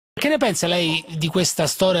Che ne pensa lei di questa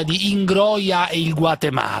storia di Ingroia e il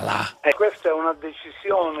Guatemala? Questa è una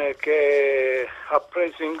decisione che ha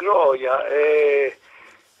preso Ingroia e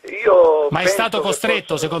Ma è stato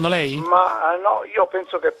costretto, secondo lei? Ma no, io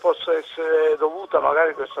penso che possa essere dovuta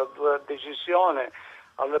magari questa decisione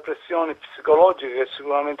alle pressioni psicologiche che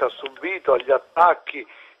sicuramente ha subito, agli attacchi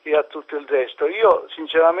e a tutto il resto. Io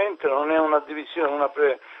sinceramente non è una decisione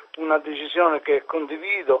che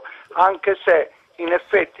condivido, anche se in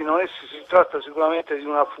effetti si tratta sicuramente di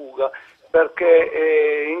una fuga,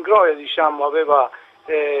 perché Ingroia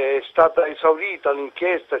è stata esaurita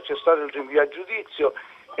l'inchiesta, c'è stato il rinvio a giudizio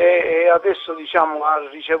e adesso ha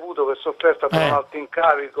ricevuto questa offerta per un alto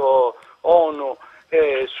incarico ONU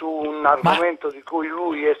su un argomento di cui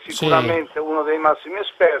lui è sicuramente uno dei massimi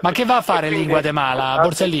esperti. Ma che va a fare lì in Guatemala,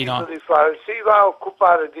 Borsellino? Si va a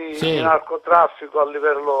occupare di narcotraffico a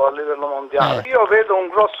livello mondiale. Io vedo un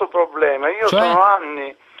grosso problema, sono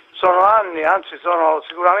anni, anzi sono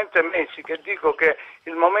sicuramente mesi che dico che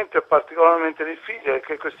il momento è particolarmente difficile,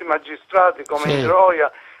 che questi magistrati come Ingroia,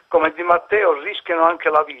 come Di Matteo rischiano anche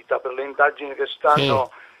la vita per le indagini che stanno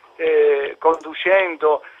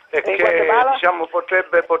conducendo e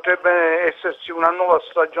che potrebbe esserci una nuova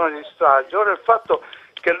stagione di stragi. Ora il fatto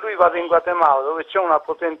che lui vada in Guatemala, dove c'è una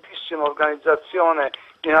potentissima organizzazione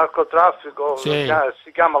di narcotraffico,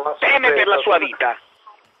 si chiama la Teme per la sua vita.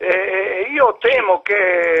 Io temo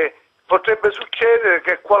che potrebbe succedere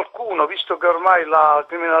che qualcuno, visto che ormai la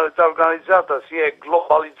criminalità organizzata si è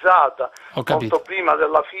globalizzata molto prima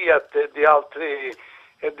della Fiat e di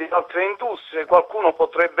altre industrie, qualcuno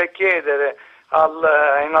potrebbe chiedere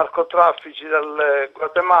ai narcotraffici del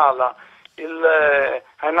Guatemala,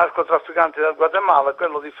 ai narcotrafficanti del Guatemala,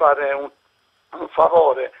 quello di fare un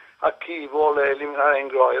favore a chi vuole eliminare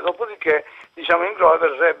Ingroia. Dopodiché Ingroia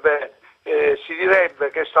si direbbe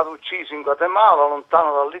che è stato ucciso in Guatemala,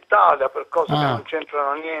 lontano dall'Italia, per cose che non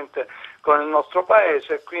c'entrano niente con il nostro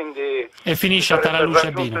paese, e quindi finisce a Taraluce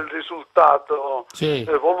raggiunto il risultato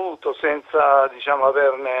voluto senza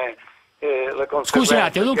averne le conseguenze. Scusi un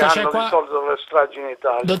attimo, dunque che hanno risolto le stragi in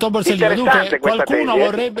Italia. Dottor Borsellino, dunque qualcuno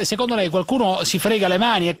vorrebbe, secondo lei qualcuno si frega le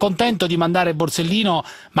mani, è contento di mandare Borsellino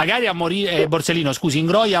magari a morire,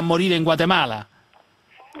 Ingroia a morire in Guatemala?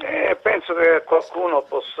 Penso che qualcuno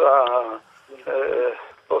possa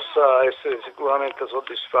essere sicuramente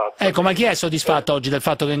soddisfatto. Ecco, ma chi è soddisfatto oggi del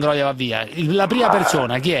fatto che Ingroia va via? La prima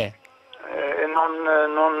persona, chi è?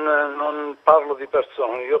 Non parlo di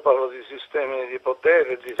persone, io parlo di sistemi di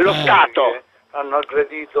potere, di lo Stato. Che hanno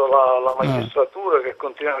aggredito la magistratura, che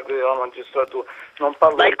continuano a aggredire la magistratura. Non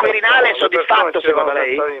parlo Ma il Quirinale è soddisfatto secondo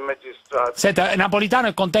lei? Senta, Napolitano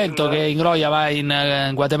è contento che Ingroia va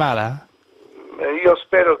in Guatemala? Io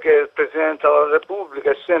spero che il Presidente della Repubblica,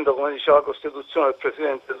 essendo, come dice la Costituzione, il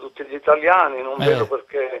Presidente di tutti gli italiani, non vedo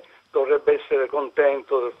perché dovrebbe essere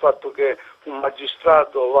contento del fatto che un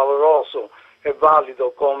magistrato valoroso e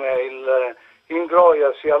valido come il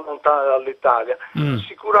Ingroia si allontana dall'Italia.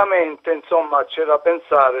 Sicuramente, insomma, c'è da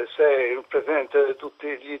pensare se il Presidente di tutti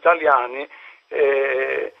gli italiani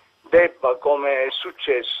debba, come è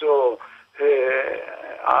successo,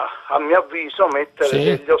 a mio avviso, mettere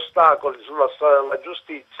degli ostacoli sulla strada della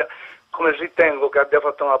giustizia, come ritengo che abbia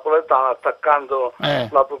fatto Napoletano attaccando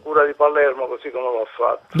la procura di Palermo, così come lo ha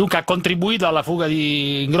fatto. Dunque ha contribuito alla fuga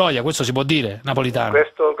di Ingroia, questo si può dire, Napolitano?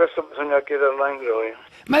 Questo bisogna chiederlo a Ingroia.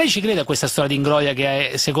 Ma lei ci crede a questa storia di Ingroia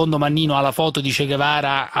che secondo Mannino ha la foto di Che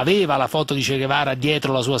Guevara, aveva la foto di Che Guevara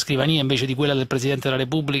dietro la sua scrivania invece di quella del Presidente della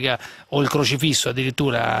Repubblica, o il crocifisso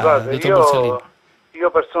addirittura? Guarda, io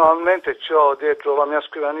personalmente ho dietro la mia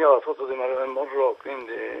scrivania la foto di Marilyn Monroe,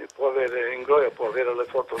 quindi Ingroia può avere le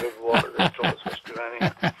foto che vuole dentro la sua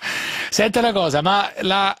scrivania. Senta una cosa, ma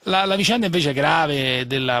la vicenda invece grave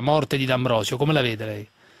della morte di D'Ambrosio, come la vede lei?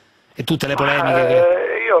 E tutte le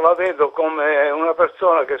polemiche Io la vedo come una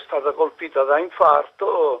persona che è stata colpita da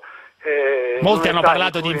infarto. Molti hanno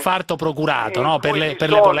parlato di infarto procurato, no? Per le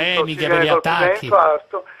polemiche, per gli attacchi.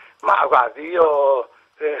 Ma guardi, io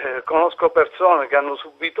conosco persone che hanno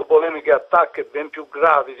subito polemiche e attacchi ben più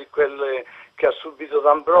gravi di quelle che ha subito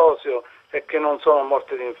D'Ambrosio e che non sono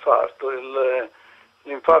morte di infarto.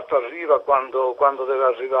 L'infarto arriva quando deve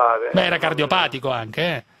arrivare. Beh, era cardiopatico anche,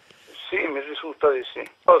 eh? Sì, mi risulta di sì.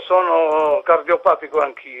 Sono cardiopatico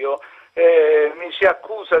anch'io. Mi si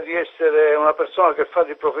accusa di essere una persona che fa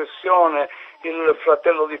di professione il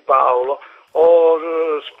fratello di Paolo. Ho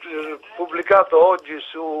pubblicato oggi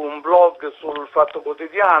su un blog sul Fatto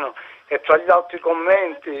Quotidiano e tra gli altri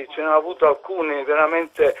commenti ce ne ho avuto alcuni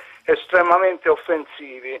veramente estremamente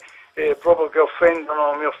offensivi. proprio che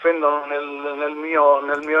mi offendono nel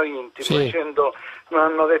mio intimo, dicendo, mi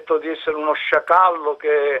hanno detto di essere uno sciacallo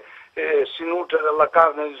che si nutre della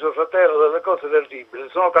carne di suo fratello, delle cose terribili.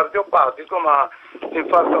 Sono cardiopatico, ma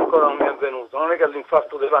l'infarto ancora non mi è venuto. Non è che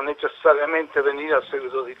l'infarto debba necessariamente venire a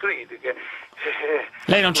seguito di critiche.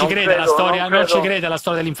 Lei non ci crede alla storia, non ci crede alla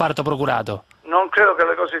storia dell'infarto procurato? Non credo che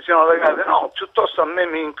le cose siano legate, no, piuttosto a me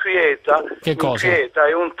mi inquieta,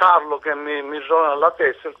 è un tarlo che mi roda la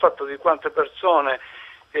testa, il fatto di quante persone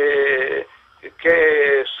che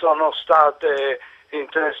sono state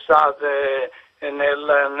interessate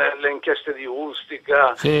nelle inchieste di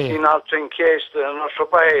Ustica, in altre inchieste nel nostro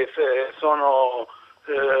paese, sono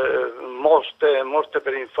morte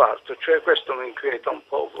per infarto, cioè questo mi inquieta un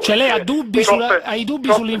po'. Cioè lei ha dubbi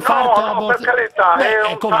sull'infarto? No, per carità,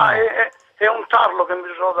 è un tarlo che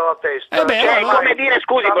mi roda la testa. Come dire,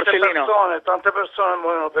 scusi Borsellino, tante persone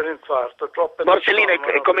muoiono per infarto, Borsellino,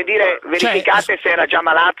 è come dire, verificate se era già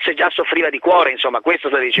malazzo, se già soffriva di cuore, insomma, questo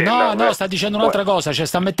sta dicendo. No, sta dicendo un'altra cosa, cioè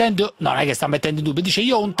sta mettendo, no, non è che sta mettendo in dubbio, dice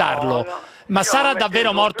io ho un tarlo, ma sarà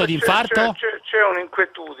davvero morto di infarto? C'è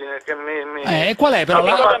un'inquietudine che mi... E qual è però?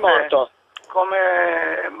 È morto? Non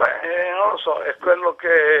lo so, è quello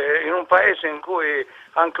che in un paese in cui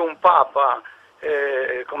anche un Papa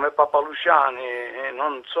come Papa Luciani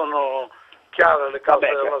non sono chiare le cause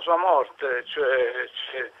della sua morte,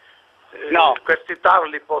 questi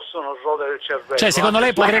tarli possono rodere il cervello. Cioè secondo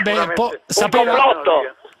lei potrebbe sapeva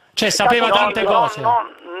tante cose?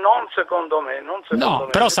 Non secondo me,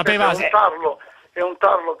 però sapeva... È un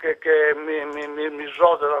tarlo che mi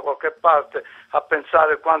rode da qualche parte a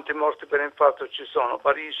pensare quanti morti per infarto ci sono.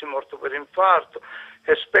 Parisi morto per infarto,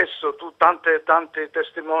 e spesso tanti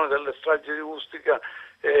testimoni delle stragi di Ustica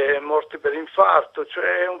morti per infarto,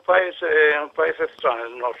 cioè è un paese strano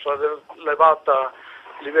il nostro, ad elevato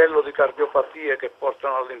livello di cardiopatie che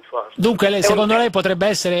portano all'infarto. Dunque lei, secondo lei potrebbe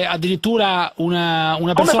essere addirittura una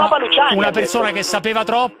persona che sapeva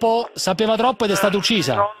troppo ed è stata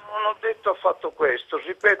uccisa? Non ho detto affatto questo,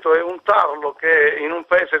 ripeto, è un tarlo che in un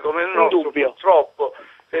paese come il nostro purtroppo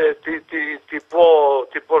ti può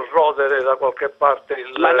rodere da qualche parte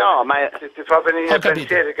ti fa venire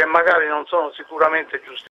pensieri che magari non sono sicuramente giusti.